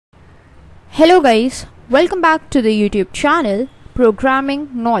Hello guys, welcome back to the YouTube channel Programming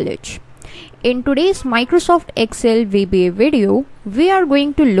Knowledge. In today's Microsoft Excel VBA video, we are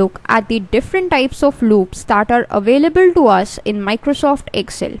going to look at the different types of loops that are available to us in Microsoft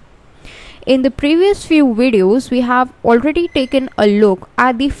Excel. In the previous few videos, we have already taken a look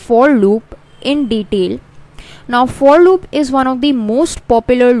at the for loop in detail. Now, for loop is one of the most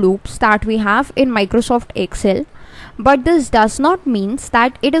popular loops that we have in Microsoft Excel. But this does not mean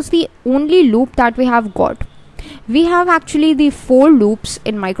that it is the only loop that we have got. We have actually the for loops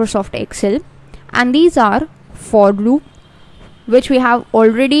in Microsoft Excel, and these are for loop, which we have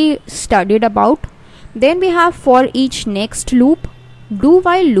already studied about. Then we have for each next loop, do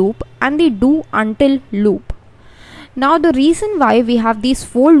while loop, and the do until loop. Now the reason why we have these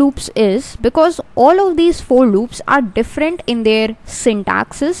for loops is because all of these for loops are different in their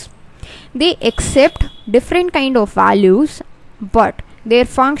syntaxes. They accept different kind of values, but their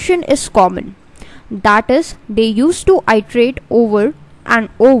function is common. That is, they used to iterate over and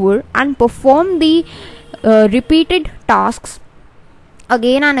perform the repeated tasks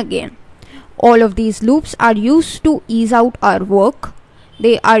again and again. All of these loops are used to ease out our work.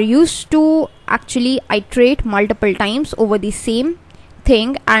 They are used to actually iterate multiple times over the same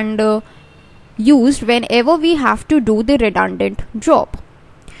thing and used whenever we have to do the redundant job.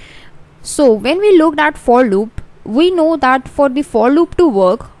 So when we looked at for loop, we know that for the for loop to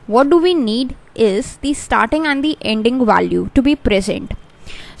work, what do we need is the starting and the ending value to be present.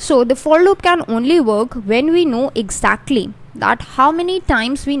 So the for loop can only work when we know exactly that how many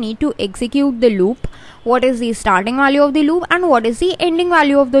times we need to execute the loop, what is the starting value of the loop and what is the ending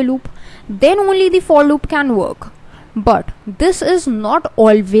value of the loop. Then only the for loop can work. But this is not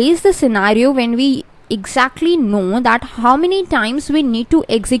always the scenario when we exactly know that how many times we need to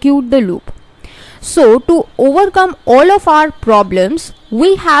execute the loop. So to overcome all of our problems,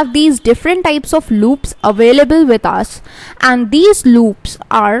 we have these different types of loops available with us, and these loops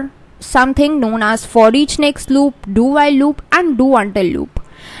are something known as for each next loop, do while loop and do until loop.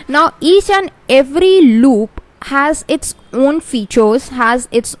 Now each and every loop has its own features, has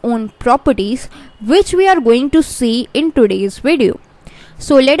its own properties, which we are going to see in today's video.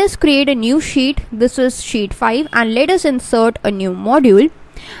 So let us create a new sheet. This is sheet 5, and let us insert a new module,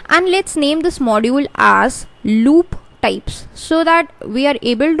 and let's name this module as loop types, so that we are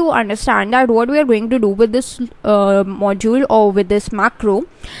able to understand that what we are going to do with this module or with this macro.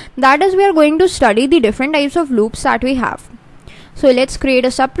 That is, we are going to study the different types of loops that we have. So let's create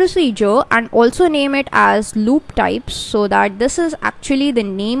a sub procedure and also name it as loop types, so that this is actually the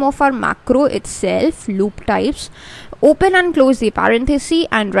name of our macro itself, loop types. Open and close the parenthesis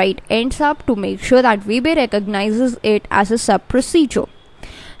and write ends up to make sure that VBA recognizes it as a sub procedure.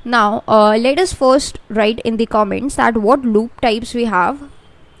 Now let us first write in the comments that what loop types we have.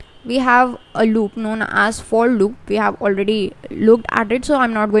 We have a loop known as for loop. We have already looked at it, so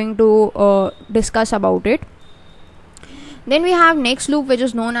I'm not going to discuss about it. Then we have next loop, which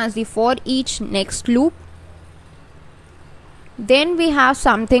is known as the for each next loop. Then we have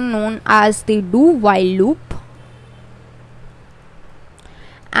something known as the do while loop.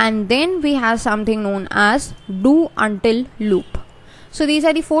 And then we have something known as do until loop. So these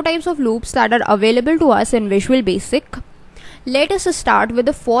are the four types of loops that are available to us in Visual Basic. Let us start with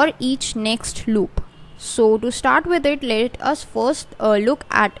the for each next loop. So to start with it, let us first look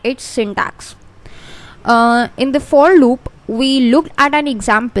at its syntax. In the for loop, we looked at an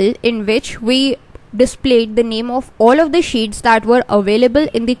example in which we displayed the name of all of the sheets that were available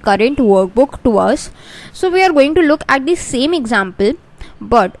in the current workbook to us. So we are going to look at the same example,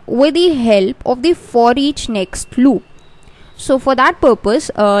 but with the help of the for each next loop. So for that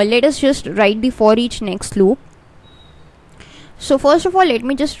purpose, let us just write the for each next loop. So first of all, let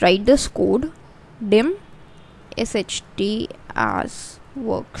me just write this code: dim sht as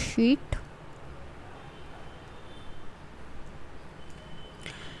worksheet,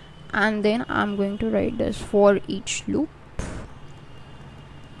 and then I'm going to write this for each loop,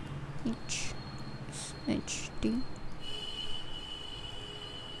 each ht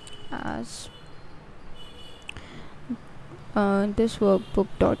as this workbook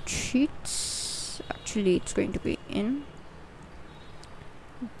dot sheets. Actually, it's going to be in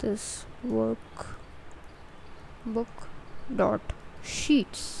this workbook dot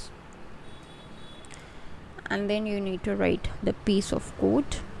sheets, and then you need to write the piece of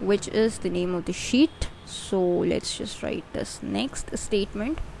code which is the name of the sheet. So let's just write this next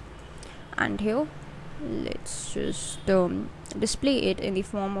statement, and here let's just display it in the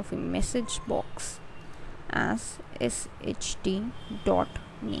form of a message box as sht dot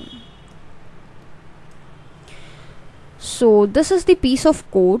name. So this is the piece of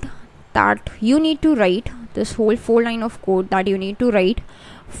code that you need to write, this whole 4 line of code that you need to write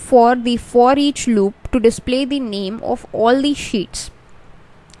for the for each loop to display the name of all the sheets.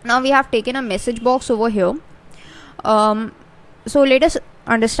 Now we have taken a message box over here. So let us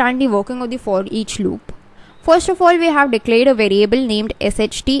understand the working of the for each loop. First of all, we have declared a variable named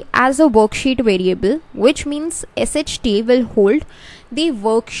SHT as a worksheet variable, which means SHT will hold the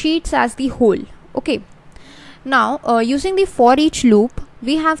worksheets as the whole. Okay. Now using the for each loop,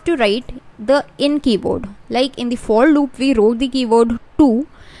 we have to write the in keyword. Like in the for loop we wrote the keyword to,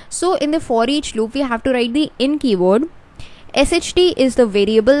 so in the for each loop we have to write the in keyword. SHT is the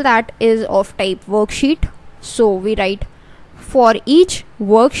variable that is of type worksheet, so we write for each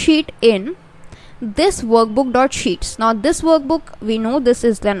worksheet in this workbook.sheets. Now this workbook, we know this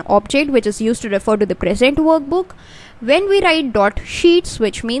is an object which is used to refer to the present workbook. When we write .sheets,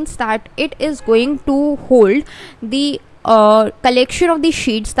 which means that it is going to hold the collection of the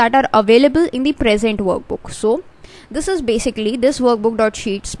sheets that are available in the present workbook. So this is basically, this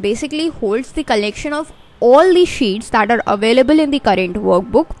workbook.sheets basically holds the collection of all the sheets that are available in the current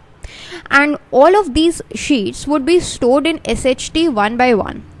workbook, and all of these sheets would be stored in SHT one by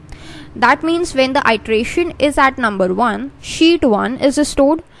one. That means when the iteration is at number 1, sheet 1 is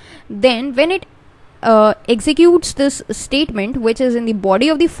stored. Then when it executes this statement, which is in the body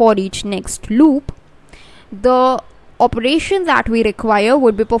of the for each next loop, the operation that we require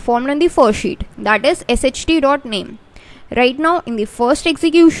would be performed on the first sheet, that is sht.name. Right now in the first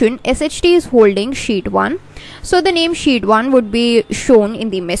execution, SHT is holding sheet 1, so the name sheet 1 would be shown in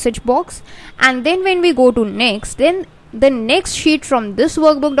the message box, and then when we go to next, then the next sheet from this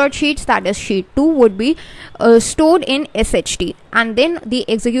workbook.sheets, that is sheet 2, would be stored in SHT, and then the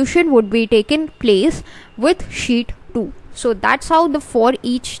execution would be taken place with sheet 2. So that's how the for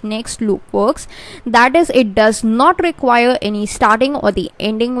each next loop works. That is, it does not require any starting or the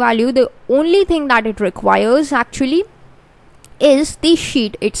ending value. The only thing that it requires actually is the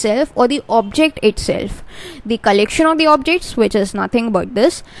sheet itself or the object itself, the collection of the objects, which is nothing but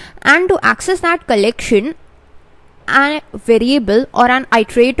this, and to access that collection, a variable or an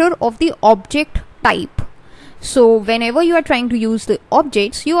iterator of the object type. So whenever you are trying to use the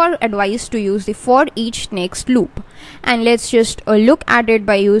objects, you are advised to use the for each next loop. And let's just look at it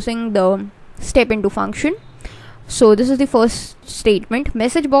by using the step into function. So this is the first statement,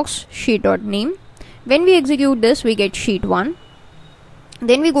 message box sheet.name. When we execute this, we get sheet 1.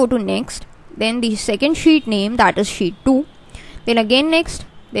 Then we go to next, then the second sheet name, that is sheet 2, then again next,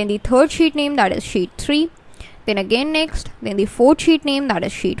 then the third sheet name, that is sheet 3, then again next, then the fourth sheet name, that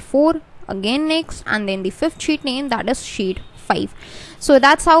is sheet 4, again next, and then the fifth sheet name, that is sheet 5. So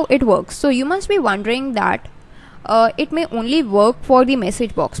that's how it works. So you must be wondering that it may only work for the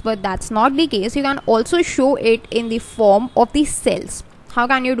message box, but that's not the case. You can also show it in the form of the cells. How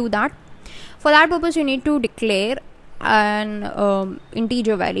can you do that? For that purpose, you need to declare an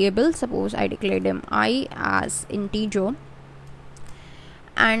integer variable. Suppose I declared him I as integer,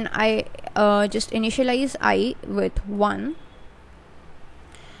 and I just initialize I with 1.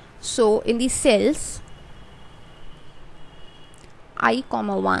 So in the cells I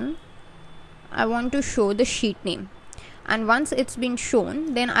comma 1, I want to show the sheet name, and once it's been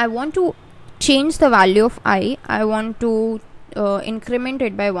shown, then I want to change the value of I want to increment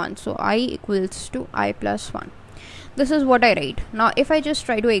it by 1. So I equals to I plus 1. This is what I write. Now if I just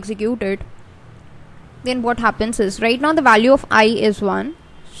try to execute it, then what happens is, right now the value of I is 1.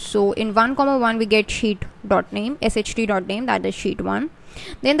 So in 1 comma 1 we get sheet.name, sht.name, that is sheet 1.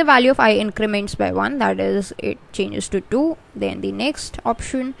 Then the value of I increments by 1, that is it changes to 2. Then the next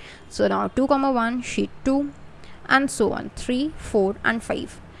option, so now 2 comma 1 sheet 2, and so on, 3, 4 and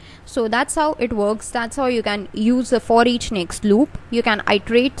 5. So that's how it works. That's how you can use the for each next loop. You can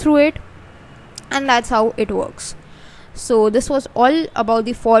iterate through it, and that's how it works. So this was all about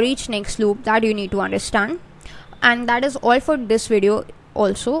the for each next loop that you need to understand, and that is all for this video.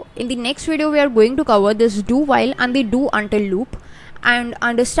 Also in the next video we are going to cover this do while and the do until loop and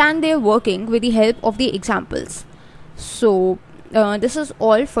understand their working with the help of the examples. So this is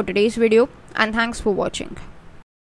all for today's video, and thanks for watching.